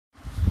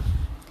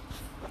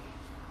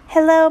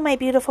Hello, my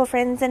beautiful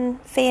friends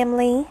and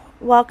family.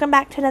 Welcome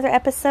back to another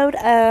episode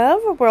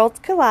of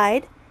Worlds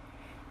Collide.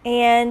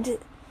 And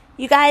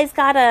you guys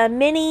got a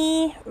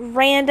mini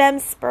random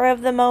spur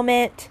of the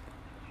moment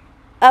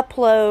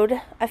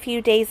upload a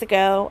few days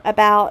ago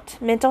about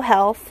mental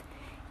health.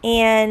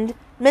 And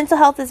mental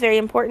health is very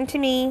important to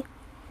me.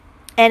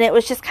 And it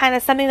was just kind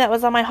of something that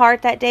was on my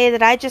heart that day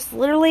that I just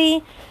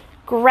literally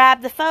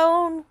grabbed the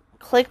phone,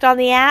 clicked on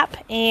the app,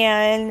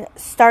 and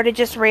started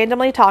just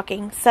randomly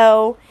talking.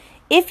 So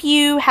if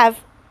you have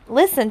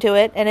listened to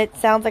it and it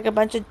sounds like a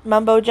bunch of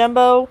mumbo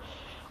jumbo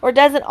or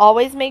doesn't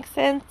always make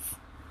sense,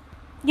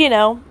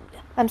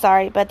 I'm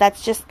sorry, but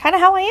that's just kind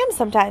of how I am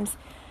sometimes.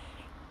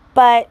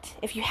 But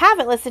if you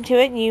haven't listened to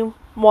it and you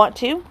want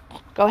to,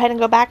 go ahead and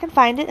go back and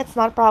find it. It's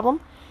not a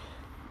problem.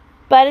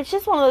 But it's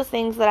just one of those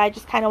things that I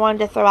just kind of wanted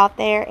to throw out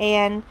there.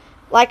 And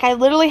like I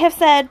literally have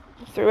said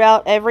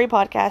throughout every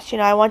podcast,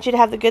 I want you to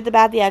have the good, the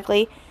bad, the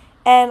ugly.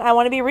 And I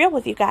want to be real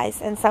with you guys.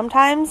 And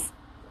sometimes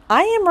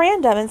I am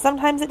random, and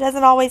sometimes it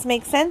doesn't always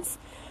make sense,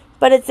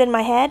 but it's in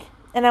my head,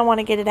 and I want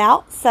to get it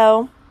out,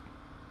 so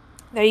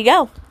there you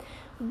go.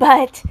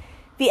 But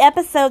the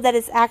episode that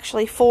is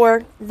actually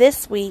for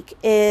this week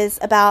is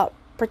about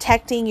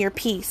protecting your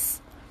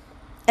peace,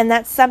 and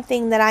that's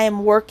something that I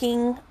am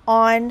working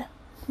on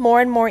more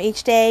and more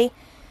each day.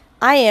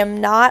 I am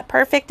not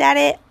perfect at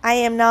it. I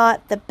am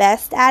not the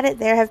best at it.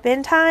 There have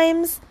been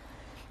times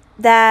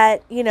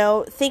that,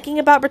 thinking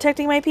about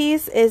protecting my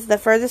peace is the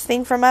furthest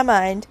thing from my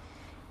mind.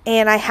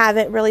 And I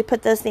haven't really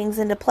put those things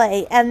into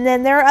play. And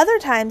then there are other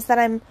times that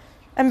I'm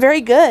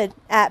very good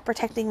at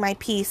protecting my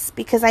peace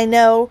because I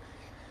know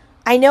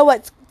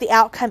what the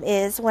outcome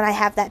is when I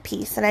have that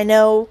peace, and I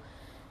know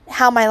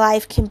how my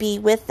life can be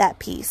with that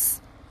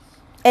peace.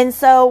 And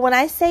so when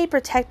I say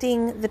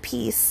protecting the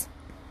peace,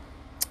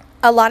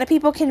 a lot of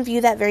people can view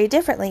that very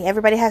differently.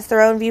 Everybody has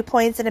their own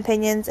viewpoints and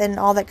opinions and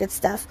all that good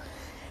stuff.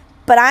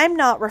 But I'm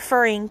not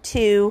referring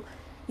to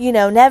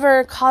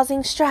never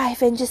causing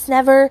strife and just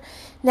never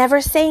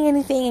saying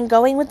anything and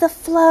going with the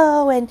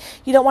flow, and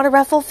you don't want to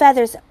ruffle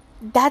feathers.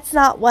 That's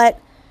not what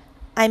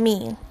I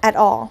mean at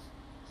all.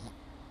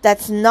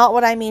 That's not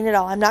what I mean at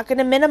all. I'm not going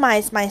to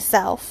minimize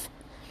myself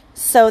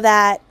so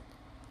that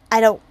I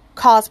don't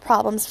cause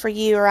problems for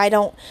you or I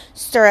don't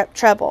stir up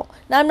trouble.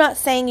 Now, I'm not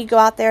saying you go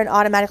out there and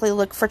automatically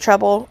look for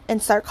trouble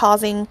and start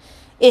causing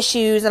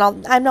issues and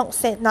all. I'm not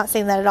saying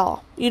that at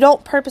all. You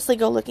don't purposely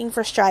go looking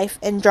for strife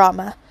and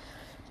drama.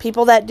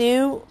 People that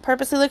do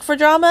purposely look for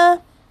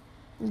drama,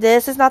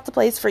 this is not the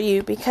place for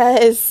you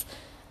because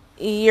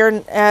you're,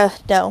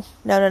 no.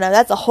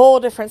 That's a whole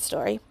different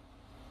story.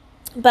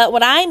 But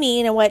what I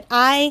mean and what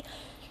I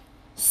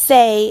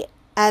say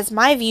as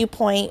my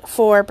viewpoint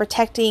for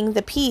protecting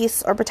the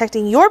peace or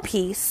protecting your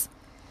peace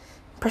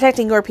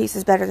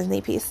is better than the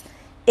peace,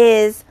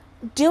 is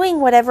doing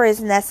whatever is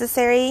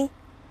necessary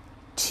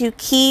to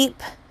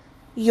keep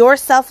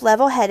yourself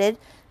level-headed.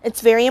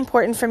 It's very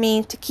important for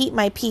me to keep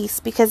my peace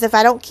because if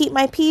I don't keep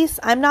my peace,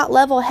 I'm not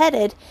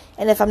level-headed.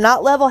 And if I'm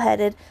not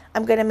level-headed,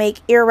 I'm going to make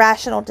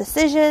irrational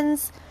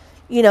decisions.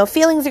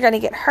 Feelings are going to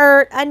get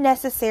hurt,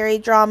 unnecessary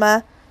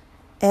drama,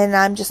 and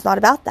I'm just not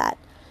about that.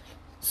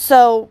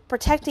 So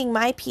protecting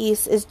my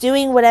peace is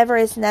doing whatever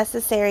is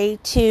necessary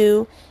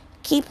to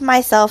keep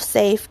myself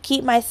safe,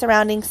 keep my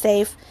surroundings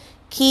safe,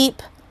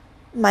 keep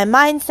my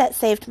mindset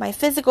safe, my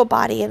physical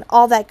body, and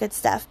all that good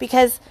stuff.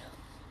 Because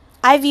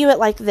I view it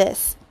like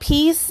this.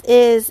 Peace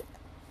is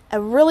a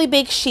really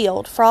big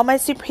shield for all my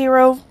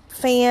superhero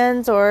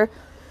fans or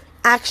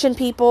action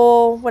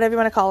people, whatever you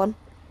want to call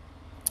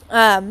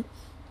them.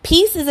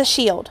 Peace is a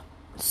shield.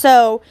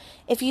 So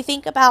if you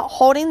think about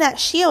holding that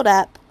shield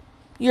up,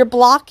 you're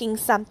blocking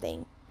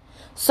something.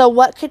 So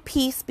what could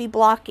peace be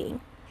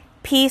blocking?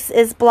 Peace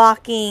is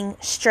blocking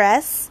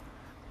stress.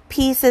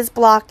 Peace is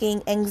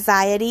blocking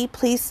anxiety.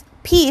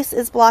 Peace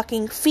is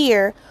blocking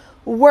fear,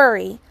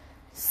 worry,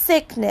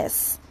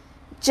 sickness,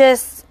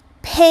 just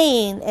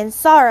pain and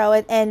sorrow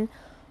and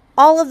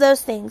all of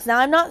those things. Now,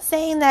 I'm not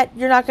saying that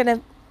you're not going to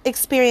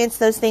experience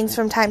those things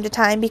from time to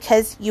time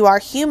because you are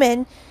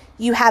human.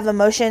 You have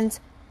emotions.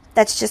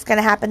 That's just going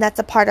to happen. That's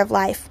a part of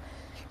life.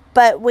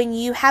 But when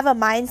you have a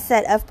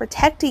mindset of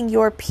protecting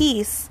your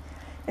peace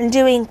and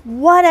doing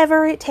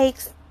whatever it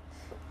takes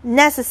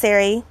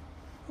necessary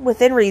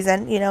within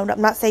reason,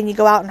 I'm not saying you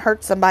go out and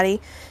hurt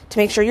somebody to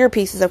make sure your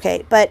peace is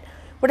okay. But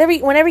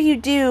whenever you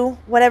do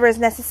whatever is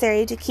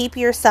necessary to keep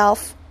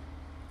yourself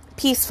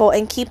peaceful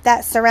and keep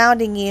that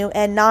surrounding you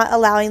and not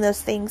allowing those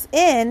things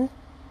in,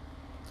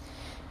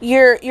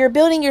 you're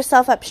building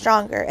yourself up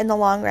stronger in the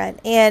long run.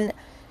 And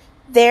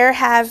there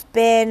have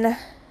been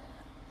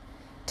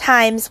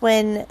times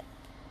when,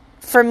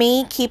 for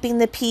me, keeping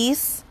the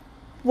peace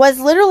was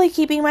literally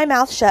keeping my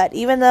mouth shut,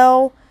 even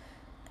though,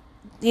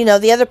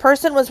 the other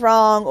person was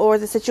wrong or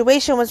the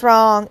situation was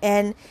wrong,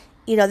 and,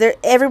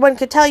 everyone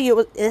could tell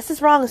you, this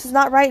is wrong, this is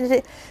not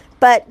right,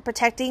 but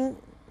protecting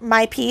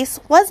my peace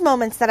was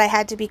moments that I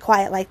had to be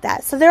quiet like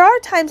that. So there are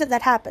times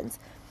that happens.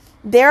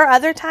 There are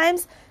other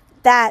times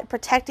that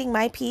protecting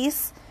my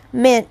peace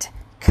meant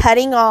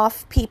cutting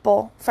off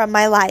people from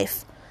my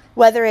life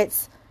Whether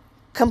it's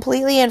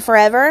completely and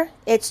forever,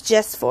 it's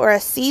just for a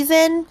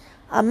season,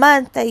 a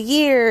month, a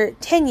year,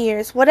 10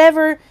 years,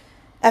 whatever,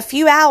 a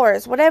few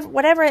hours,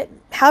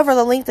 however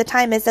the length of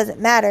time is, doesn't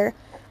matter.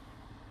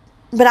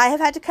 But I have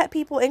had to cut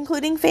people,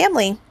 including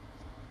family,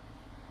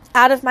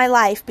 out of my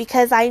life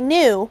because I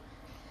knew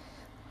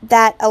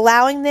that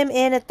allowing them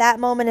in at that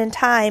moment in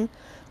time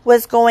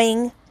was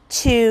going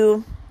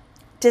to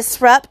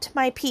disrupt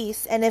my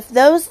peace. And if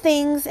those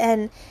things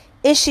and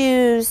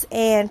issues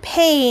and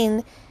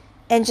pain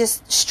and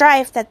just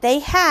strife that they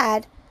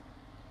had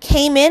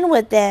came in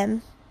with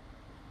them,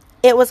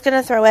 it was going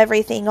to throw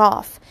everything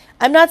off.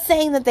 I'm not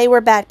saying that they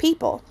were bad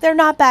people. They're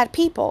not bad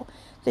people.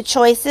 The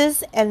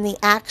choices and the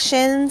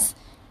actions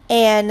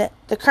and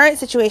the current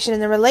situation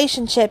in the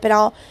relationship and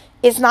all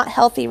is not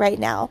healthy right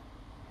now.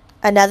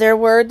 Another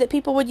word that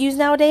people would use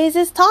nowadays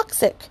is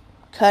toxic.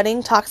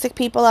 Cutting toxic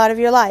people out of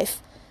your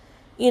life.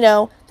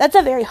 That's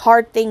a very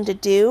hard thing to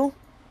do.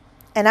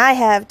 And I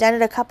have done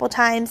it a couple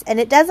times, and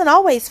it doesn't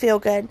always feel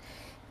good.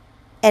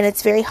 And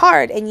it's very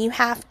hard. And you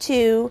have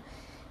to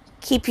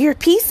keep your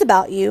peace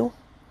about you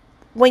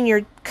when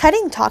you're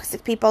cutting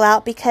toxic people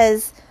out,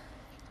 because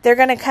they're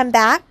going to come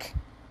back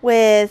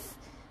with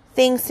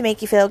things to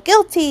make you feel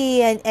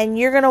guilty, and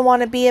you're going to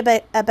want to be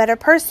a better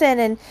person,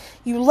 and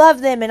you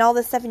love them and all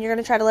this stuff, and you're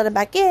going to try to let them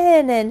back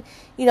in. And,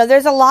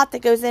 there's a lot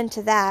that goes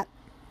into that.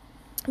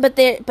 But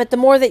the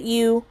more that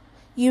you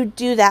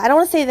do that, I don't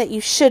want to say that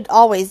you should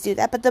always do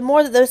that, but the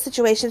more that those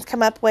situations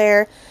come up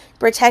where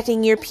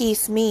protecting your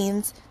peace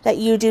means that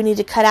you do need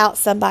to cut out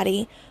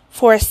somebody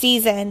for a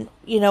season,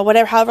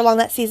 however long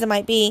that season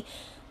might be,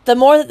 the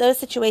more that those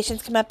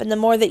situations come up and the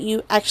more that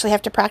you actually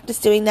have to practice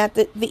doing that,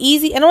 I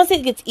don't want to say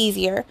it gets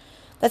easier.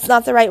 That's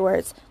not the right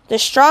words. The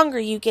stronger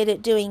you get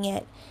at doing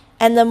it,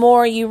 and the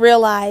more you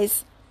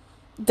realize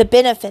the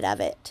benefit of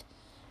it.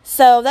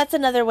 So that's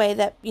another way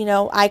that,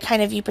 I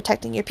kind of view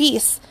protecting your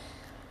peace.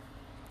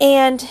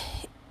 And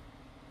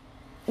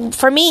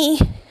for me,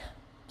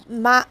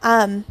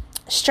 my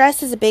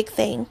stress is a big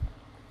thing.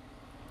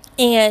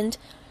 And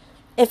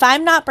if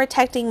I'm not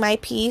protecting my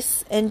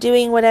peace and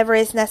doing whatever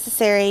is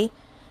necessary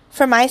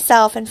for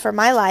myself and for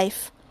my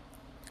life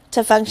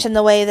to function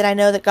the way that I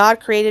know that God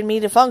created me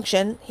to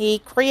function, He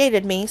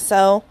created me.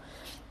 So,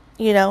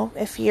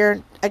 if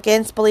you're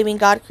against believing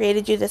God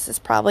created you, this is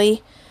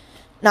probably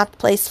not the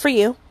place for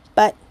you.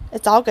 But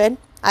it's all good.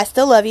 I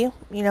still love you.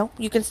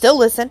 You can still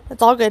listen.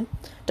 It's all good.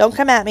 Don't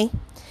come at me.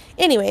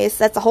 Anyways,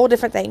 that's a whole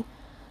different thing.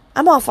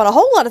 I'm off on a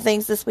whole lot of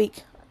things this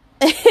week.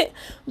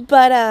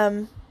 But,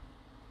 I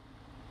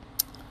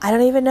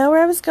don't even know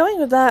where I was going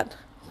with that.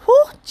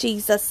 Whew,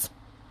 Jesus.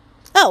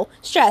 Oh,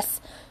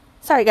 stress.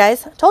 Sorry,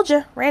 guys. I told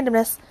you.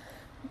 Randomness.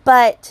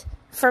 But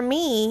for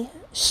me,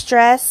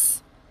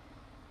 stress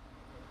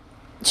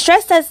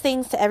does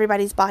things to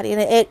everybody's body.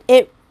 And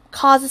it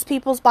causes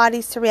people's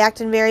bodies to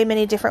react in very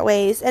many different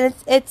ways. And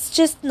it's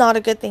just not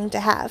a good thing to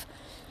have.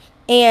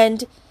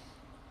 And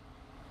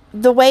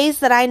the ways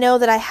that I know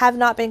that I have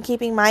not been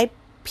keeping my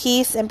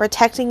peace and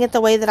protecting it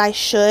the way that I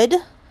should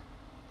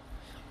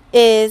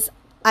is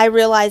I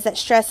realize that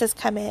stress has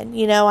come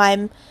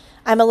in.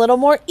 I'm a little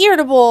more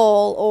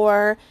irritable,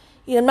 or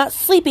I'm not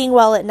sleeping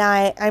well at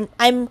night.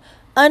 I'm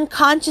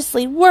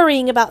unconsciously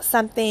worrying about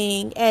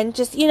something, and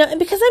just and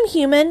because I'm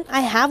human,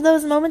 I have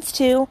those moments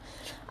too.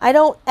 I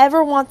don't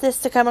ever want this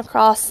to come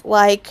across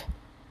like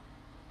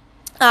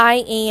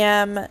I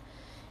am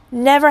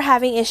never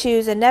having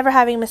issues and never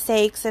having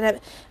mistakes, and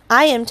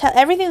I am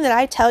everything that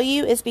I tell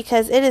you is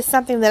because it is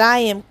something that I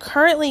am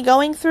currently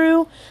going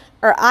through,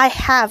 or I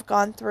have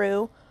gone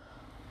through,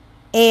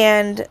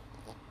 and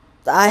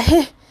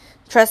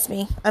trust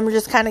me, I'm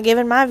just kind of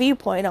giving my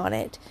viewpoint on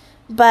it.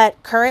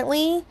 But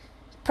currently,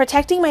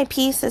 protecting my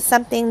peace is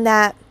something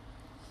that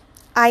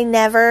I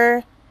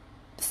never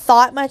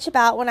thought much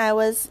about when I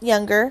was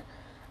younger.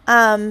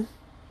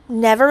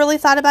 Never really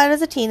thought about it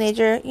as a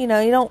teenager. You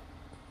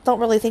don't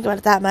really think about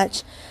it that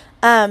much.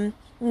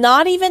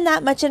 Not even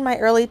that much in my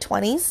early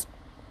 20s.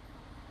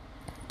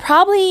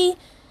 Probably,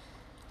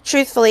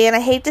 truthfully, and I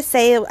hate to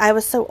say I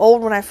was so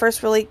old when I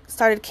first really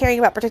started caring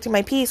about protecting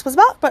my peace, was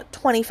about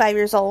 25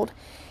 years old.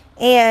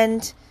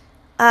 And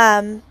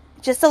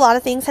just a lot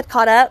of things had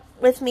caught up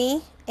with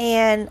me,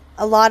 and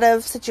a lot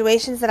of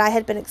situations that I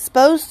had been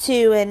exposed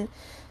to and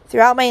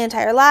throughout my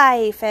entire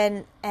life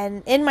and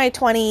in my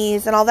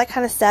 20s and all that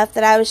kind of stuff,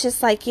 that I was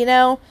just like,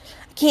 I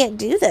can't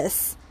do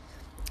this.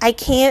 I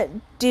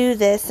can't do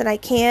this, and I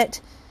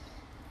can't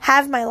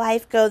have my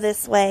life go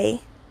this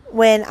way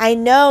when I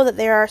know that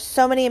there are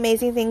so many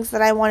amazing things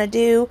that I want to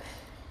do.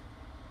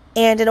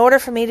 And in order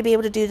for me to be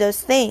able to do those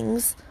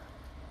things,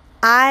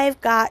 I've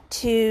got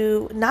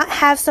to not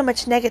have so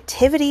much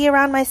negativity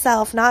around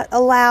myself, not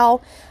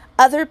allow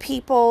other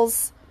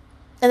people's,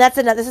 and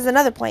this is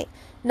another point,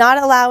 not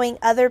allowing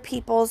other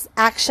people's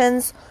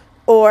actions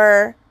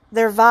or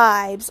their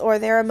vibes or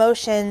their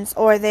emotions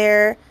or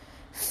their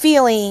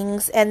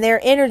feelings and their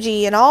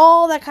energy and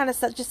all that kind of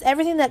stuff, just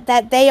everything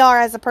that they are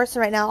as a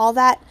person right now, all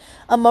that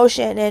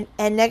emotion and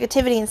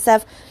negativity and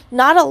stuff,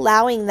 not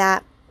allowing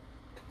that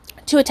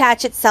to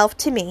attach itself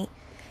to me.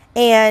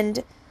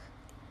 And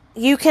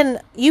you can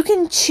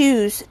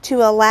choose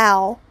to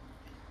allow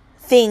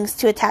things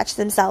to attach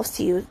themselves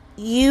to you.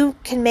 You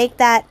can make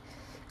that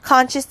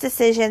conscious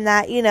decision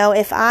that,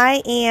 if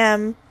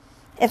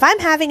I'm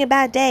having a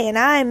bad day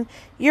and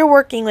you're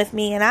working with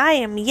me and I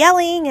am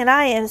yelling and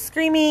I am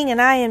screaming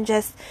and I am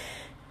just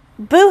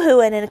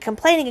boo-hooing and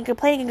complaining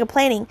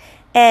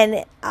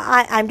and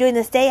I'm doing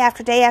this day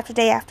after day after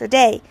day after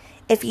day.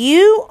 If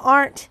you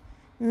aren't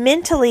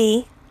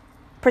mentally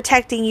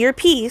protecting your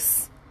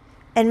peace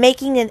and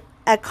making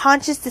a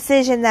conscious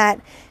decision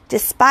that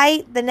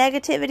despite the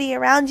negativity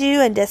around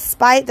you and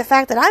despite the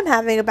fact that I'm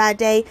having a bad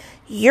day,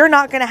 you're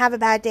not going to have a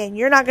bad day and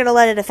you're not going to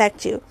let it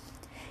affect you.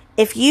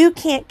 If you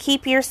can't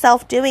keep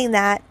yourself doing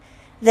that,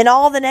 then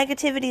all the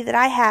negativity that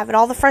I have and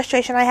all the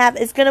frustration I have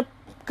is going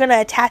to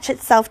attach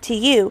itself to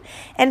you.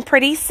 And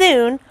pretty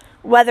soon,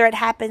 whether it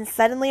happens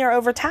suddenly or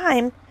over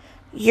time,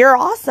 you're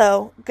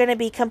also going to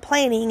be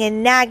complaining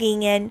and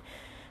nagging and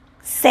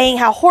saying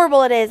how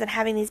horrible it is and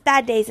having these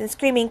bad days and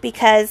screaming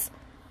because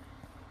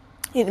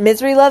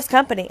misery loves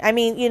company. I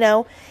mean,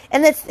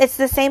 and it's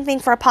the same thing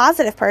for a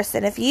positive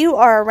person. If you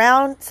are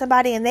around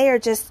somebody and they are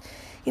just,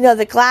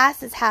 the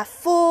glass is half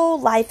full,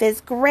 life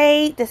is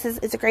great,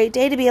 it's a great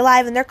day to be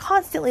alive, and they're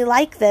constantly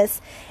like this,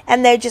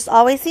 and they just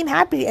always seem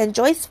happy and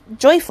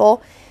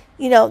joyful,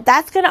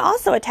 that's going to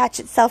also attach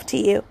itself to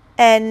you.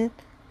 And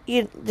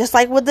you, just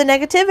like with the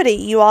negativity,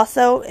 you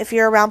also, if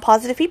you're around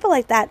positive people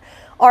like that,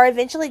 are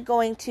eventually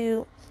going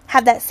to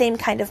have that same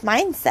kind of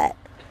mindset.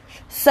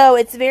 So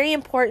it's very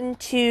important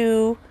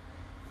to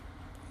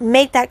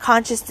make that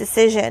conscious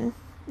decision,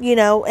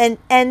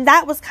 and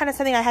that was kind of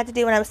something I had to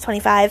do when I was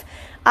 25.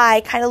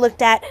 I kind of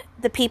looked at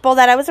the people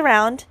that I was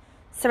around,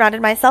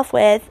 surrounded myself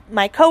with,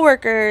 my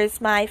coworkers,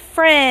 my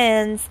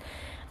friends,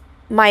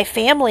 my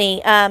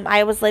family.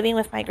 I was living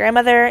with my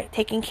grandmother,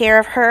 taking care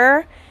of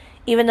her,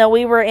 even though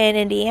we were in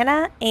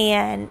Indiana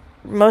and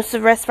most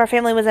of the rest of our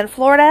family was in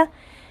Florida.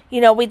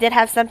 We did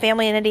have some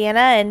family in Indiana,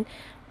 and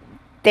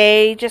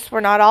they just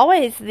were not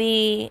always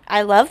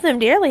I love them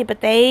dearly,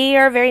 but they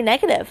are very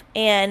negative,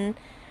 and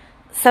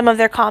some of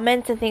their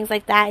comments and things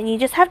like that, and you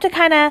just have to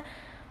kind of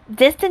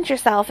distance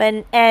yourself,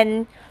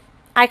 and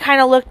I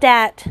kind of looked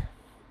at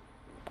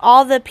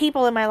all the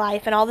people in my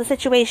life and all the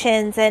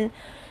situations and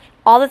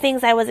all the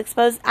things I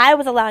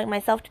was allowing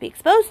myself to be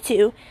exposed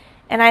to,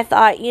 and I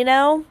thought,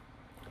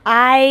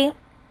 I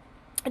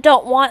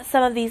don't want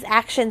some of these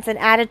actions and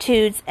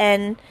attitudes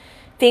and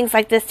things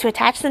like this to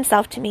attach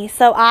themselves to me,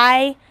 so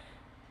I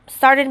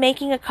started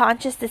making a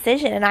conscious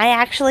decision, and I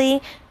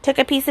actually took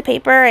a piece of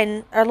paper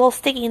and a little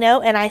sticky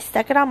note and I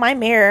stuck it on my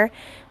mirror,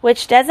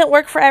 which doesn't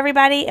work for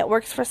everybody. It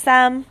works for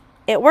some.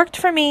 It worked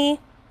for me.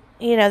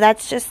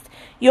 That's just,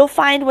 you'll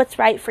find what's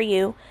right for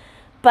you.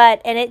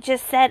 And it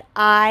just said,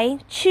 I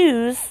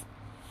choose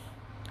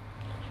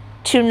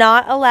to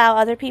not allow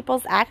other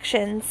people's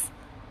actions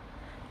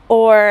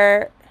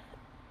or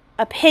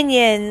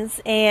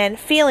opinions and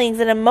feelings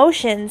and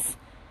emotions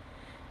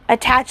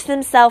attach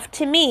themselves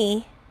to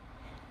me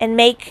and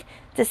make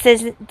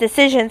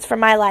decisions for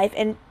my life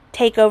and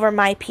take over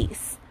my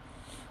peace.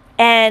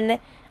 And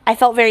I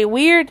felt very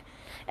weird,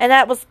 and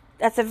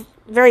that's a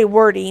very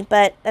wordy,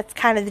 but that's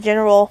kind of the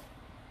general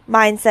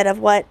mindset of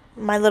what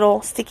my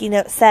little sticky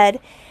note said.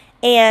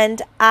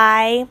 And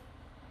I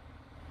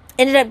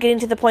ended up getting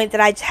to the point that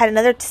I had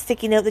another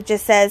sticky note that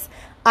just says,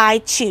 I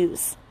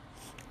choose.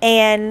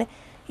 And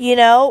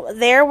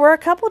there were a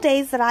couple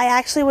days that I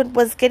actually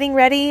was getting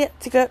ready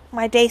to get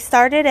my day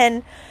started,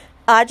 and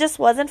I just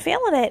wasn't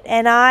feeling it.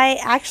 And I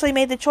actually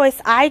made the choice.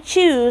 I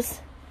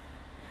choose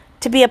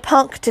to be a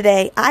punk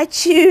today. I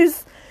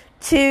choose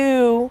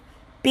to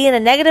be in a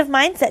negative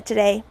mindset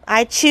today.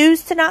 I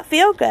choose to not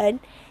feel good.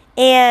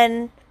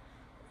 And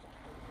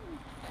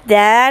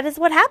that is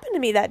what happened to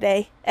me that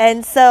day.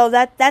 And so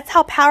that's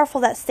how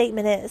powerful that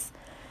statement is.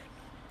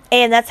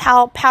 And that's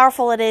how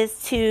powerful it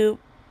is to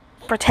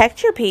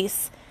protect your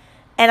peace.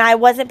 And I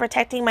wasn't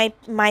protecting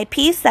my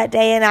peace that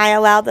day, and I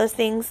allowed those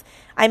things.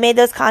 I made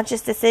those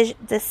conscious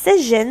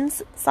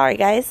decisions, sorry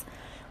guys,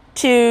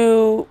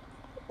 to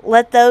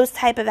let those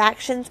type of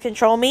actions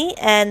control me,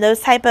 and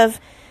those type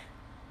of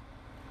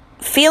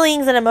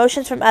feelings and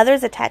emotions from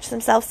others attach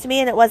themselves to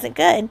me, and it wasn't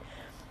good.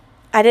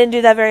 I didn't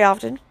do that very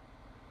often.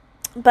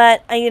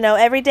 But,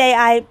 every day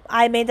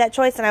I made that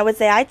choice, and I would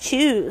say, I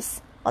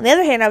choose. On the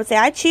other hand, I would say,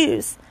 I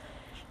choose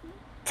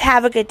to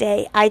have a good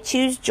day. I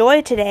choose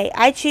joy today.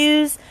 I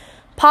choose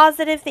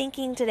positive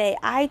thinking today.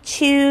 I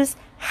choose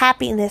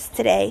happiness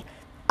today.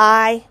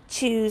 I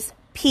choose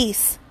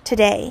peace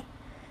today.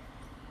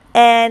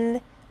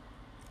 And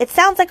it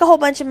sounds like a whole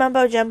bunch of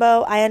mumbo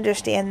jumbo. I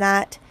understand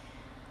that.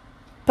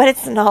 But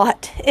it's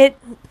not. It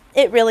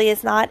really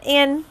is not.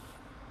 And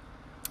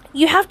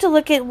you have to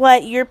look at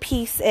what your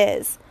peace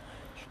is.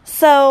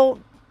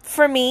 So,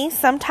 for me,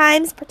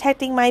 sometimes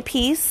protecting my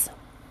peace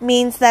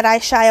means that I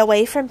shy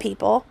away from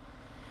people.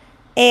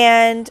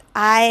 And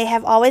I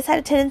have always had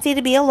a tendency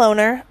to be a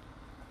loner.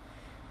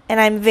 and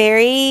I'm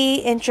very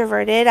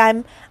introverted.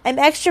 I'm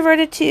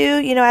extroverted too.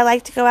 You know, I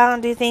like to go out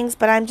and do things,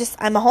 but I'm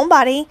a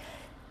homebody.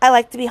 I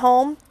like to be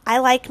home. I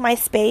like my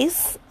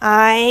space.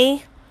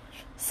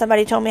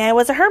 Somebody told me I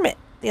was a hermit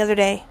the other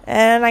day,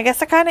 and I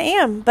guess I kind of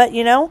am, but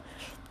you know,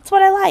 it's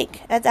what I like.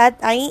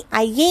 I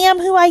am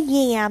who I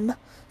am,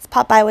 as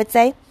Popeye would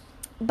say.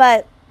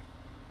 But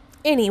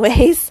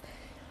anyways,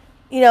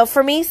 you know,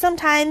 for me,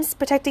 sometimes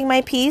protecting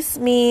my peace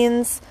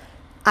means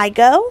I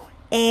go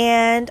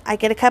and I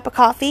get a cup of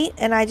coffee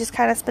and I just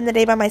kind of spend the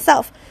day by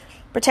myself.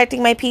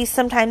 Protecting my peace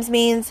sometimes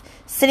means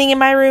sitting in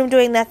my room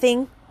doing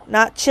nothing,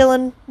 not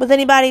chilling with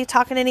anybody,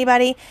 talking to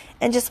anybody,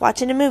 and just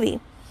watching a movie.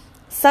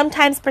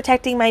 Sometimes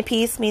protecting my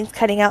peace means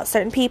cutting out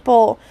certain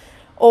people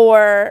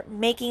or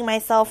making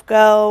myself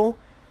go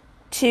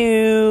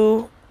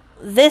to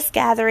this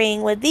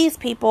gathering with these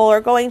people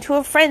or going to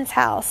a friend's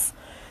house.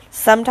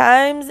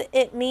 Sometimes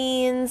it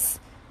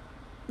means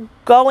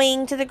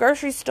going to the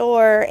grocery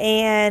store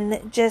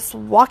and just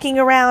walking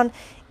around.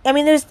 I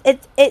mean,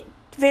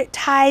 it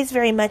ties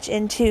very much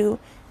into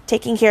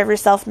taking care of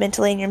yourself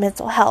mentally and your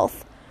mental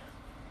health,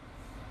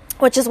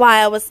 which is why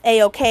I was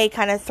A-okay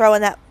kind of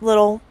throwing that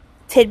little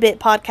tidbit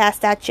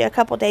podcast at you a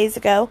couple days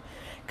ago,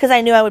 because I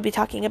knew I would be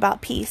talking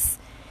about peace.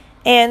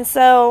 And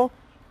so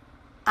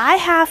I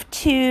have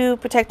to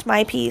protect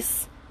my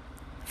peace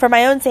for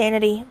my own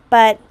sanity,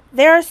 but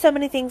there are so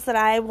many things that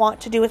I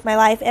want to do with my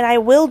life, and I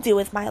will do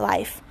with my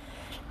life.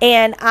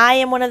 And I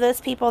am one of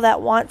those people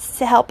that wants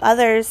to help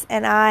others,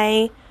 and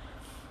I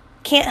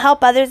can't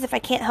help others if I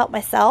can't help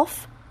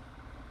myself.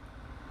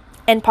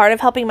 And part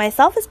of helping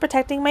myself is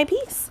protecting my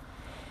peace.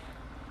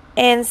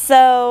 And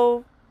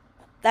so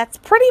that's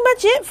pretty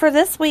much it for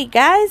this week,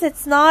 guys.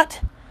 It's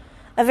not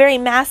a very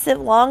massive,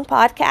 long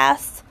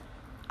podcast.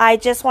 I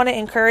just want to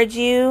encourage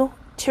you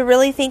to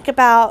really think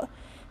about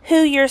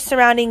who you're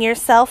surrounding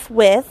yourself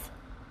with,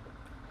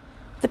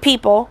 the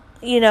people.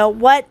 You know,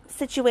 what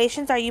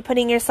situations are you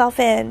putting yourself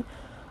in?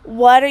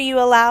 What are you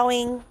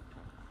allowing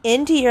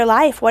into your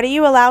life? What are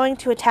you allowing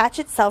to attach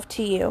itself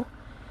to you?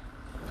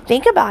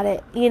 Think about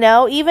it, you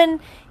know,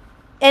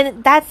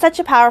 and that's such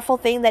a powerful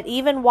thing that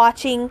even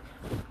watching,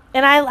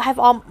 and I have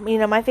all, you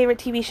know, my favorite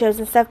TV shows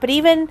and stuff, but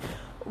even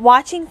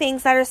watching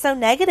things that are so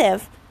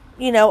negative,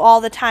 you know, all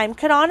the time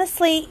could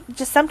honestly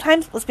just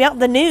sometimes, let's be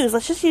honest, the news,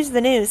 let's just use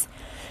the news.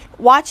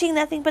 Watching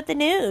nothing but the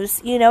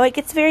news, you know, it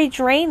gets very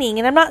draining.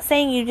 And I'm not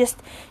saying you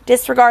just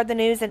disregard the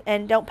news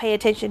and don't pay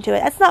attention to it.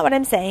 That's not what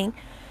I'm saying.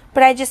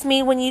 But I just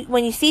mean when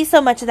you see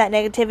so much of that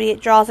negativity, it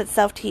draws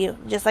itself to you.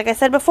 Just like I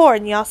said before,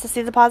 and you also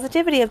see the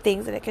positivity of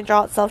things, and it can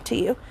draw itself to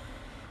you.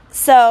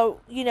 So,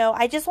 you know,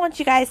 I just want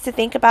you guys to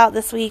think about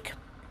this week,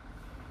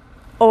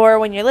 or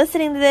when you're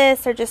listening to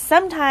this, or just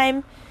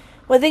sometime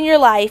within your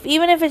life,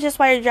 even if it's just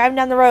while you're driving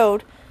down the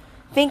road,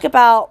 think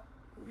about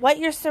what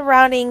you're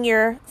surrounding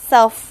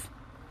yourself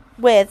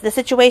with, the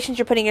situations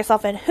you're putting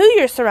yourself in, who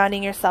you're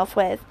surrounding yourself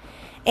with,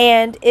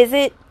 and is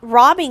it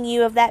robbing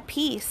you of that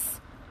peace?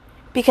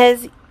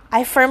 Because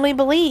I firmly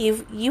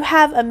believe you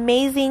have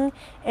amazing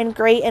and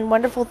great and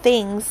wonderful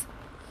things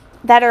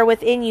that are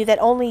within you that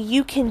only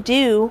you can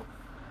do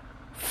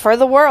for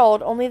the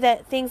world, only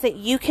that things that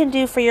you can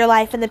do for your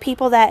life and the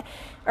people that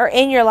are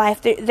in your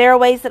life. There are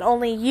ways that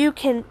only you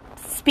can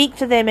speak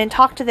to them and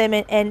talk to them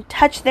and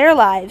touch their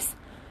lives.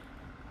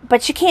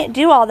 But you can't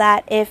do all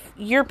that if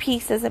your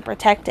peace isn't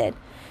protected.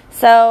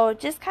 So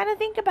just kind of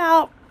think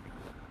about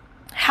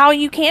how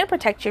you can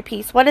protect your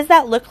peace. What does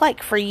that look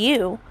like for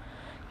you?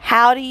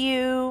 How do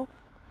you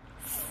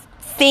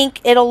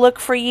think it'll look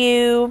for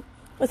you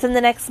within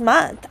the next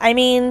month? I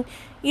mean,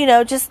 you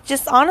know,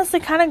 just honestly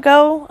kind of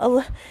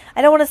go.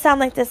 I don't want to sound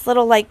like this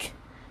little like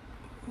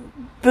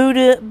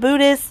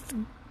Buddhist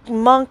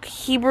monk,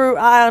 Hebrew,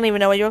 I don't even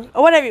know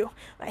what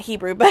not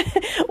Hebrew, but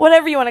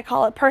whatever you want to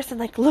call it, person,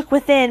 like look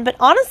within. But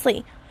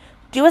honestly,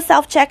 do a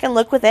self-check and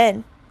look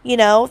within. You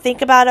know,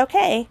 think about,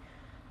 okay,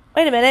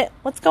 wait a minute,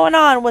 what's going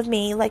on with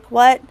me? Like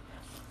what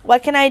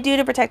can I do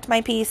to protect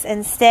my peace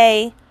and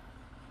stay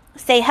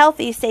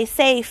healthy, stay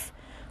safe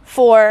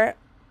for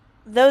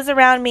those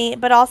around me,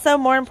 but also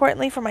more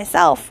importantly for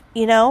myself,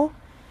 you know?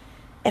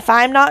 If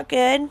I'm not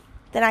good,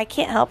 then I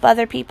can't help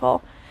other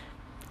people.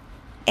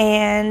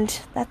 And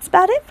that's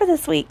about it for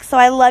this week. So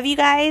I love you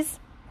guys.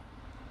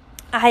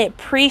 I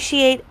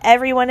appreciate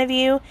every one of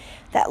you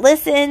that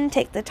listen,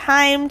 take the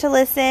time to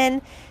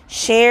listen,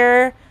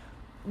 share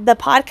the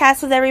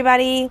podcast with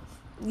everybody.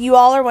 You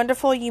all are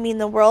wonderful. You mean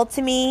the world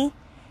to me.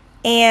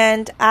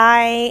 And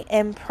I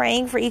am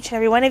praying for each and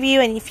every one of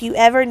you. And if you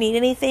ever need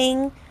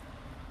anything,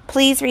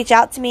 please reach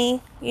out to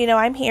me. You know,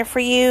 I'm here for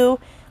you.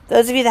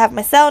 Those of you that have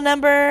my cell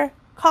number,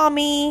 call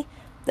me.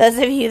 Those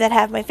of you that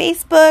have my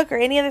Facebook or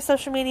any other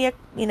social media,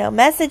 you know,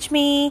 message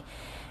me,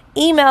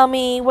 email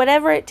me,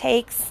 whatever it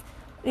takes.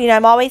 You know,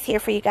 I'm always here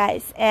for you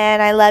guys.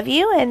 And I love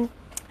you. And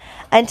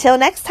until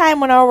next time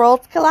when our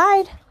worlds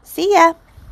collide, see ya.